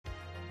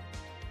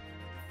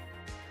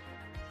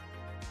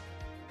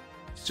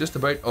It's just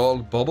about all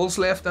the bubbles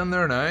left in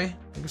there now. I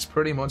think it's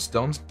pretty much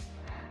done.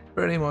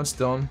 Pretty much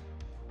done.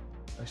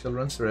 I shall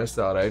rinse the rest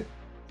of that out.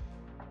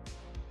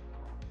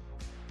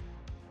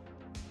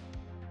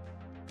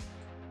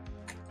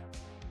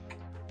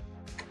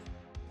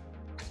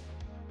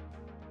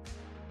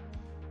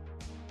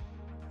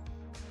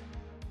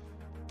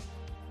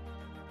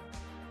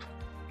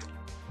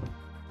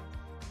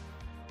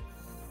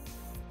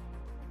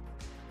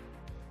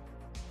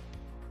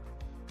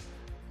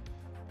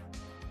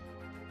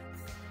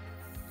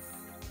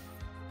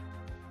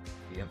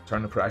 Yeah,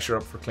 turn the pressure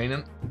up for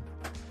cleaning.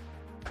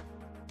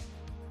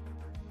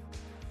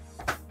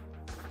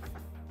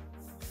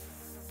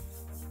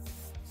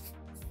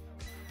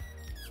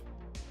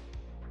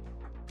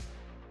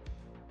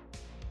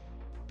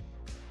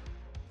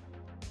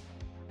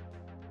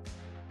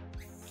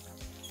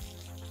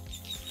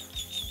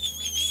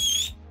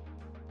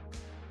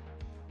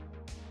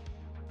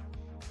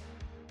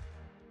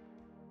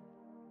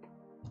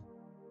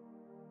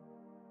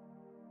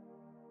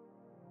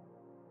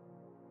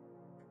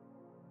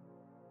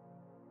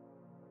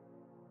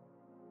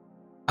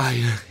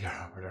 You're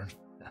over there.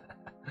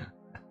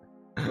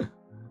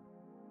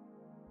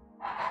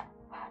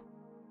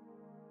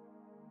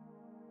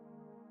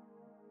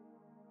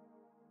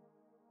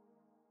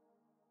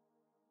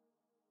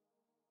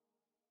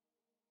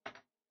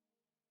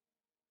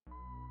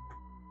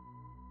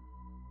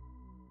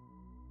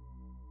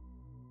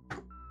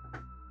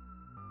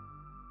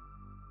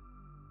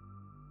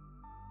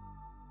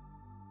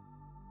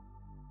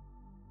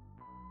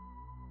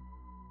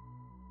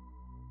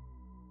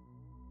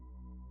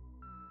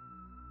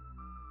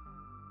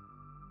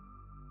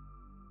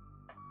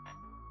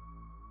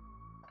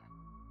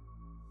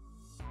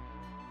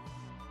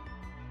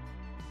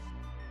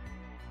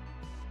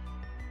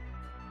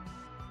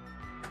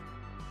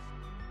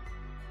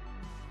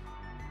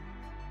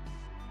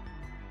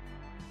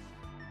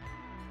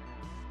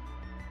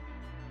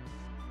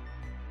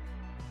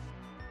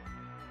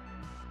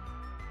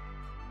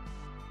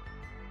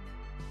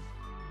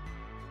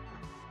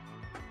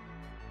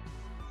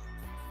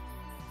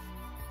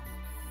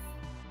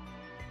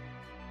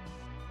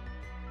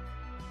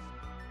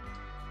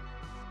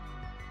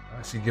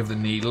 I should give the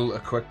needle a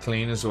quick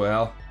clean as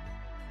well.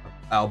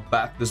 I'll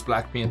bet there's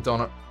black paint on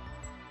it.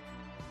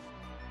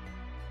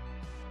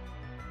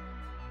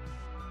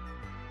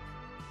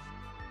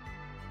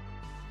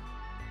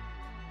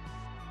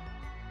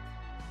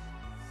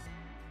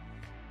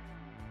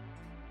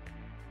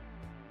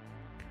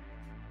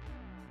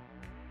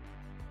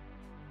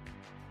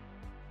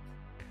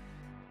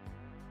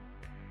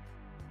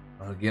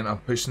 Again, I'm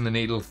pushing the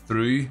needle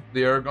through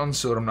the air gun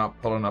so that I'm not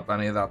pulling up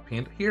any of that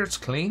paint. Here, it's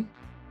clean.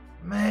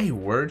 My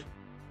word.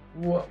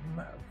 What?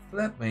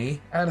 Flip me.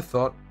 I'd have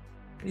thought.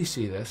 You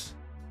see this?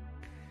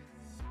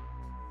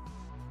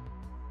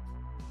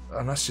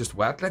 And that's just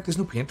wet. Like, there's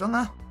no paint on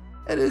that.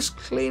 It is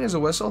clean as a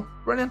whistle.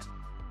 Brilliant.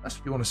 That's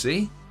what you want to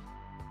see.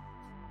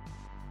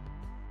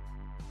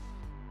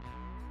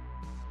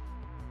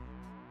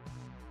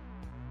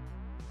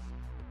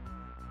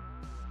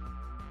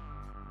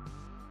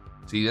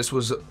 See, this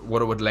was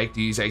what I would like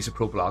to use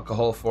isopropyl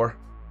alcohol for.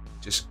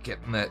 Just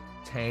getting the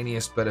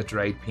tiniest bit of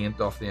dried paint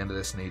off the end of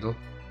this needle.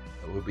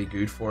 That would be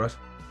good for it.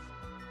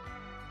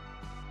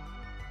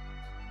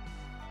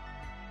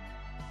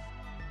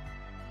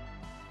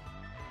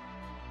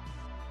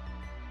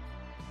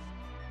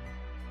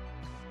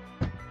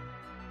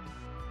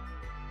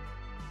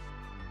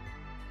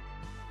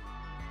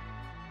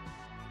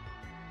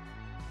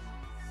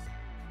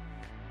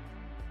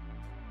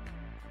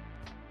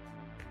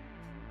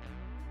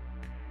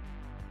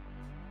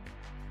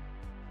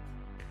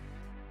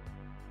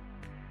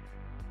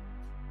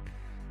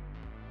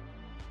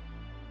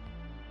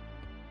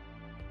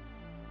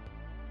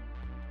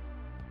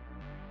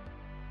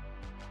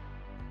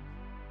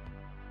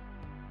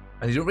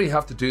 And you don't really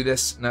have to do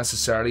this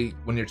necessarily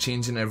when you're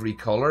changing every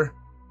colour,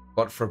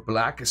 but for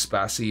black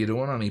especially, you don't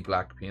want any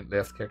black paint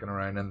left kicking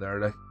around in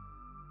there, like.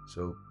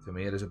 So to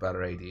me it is a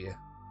better idea.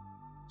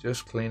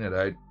 Just clean it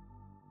out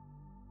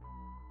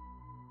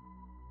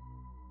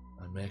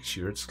and make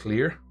sure it's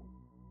clear.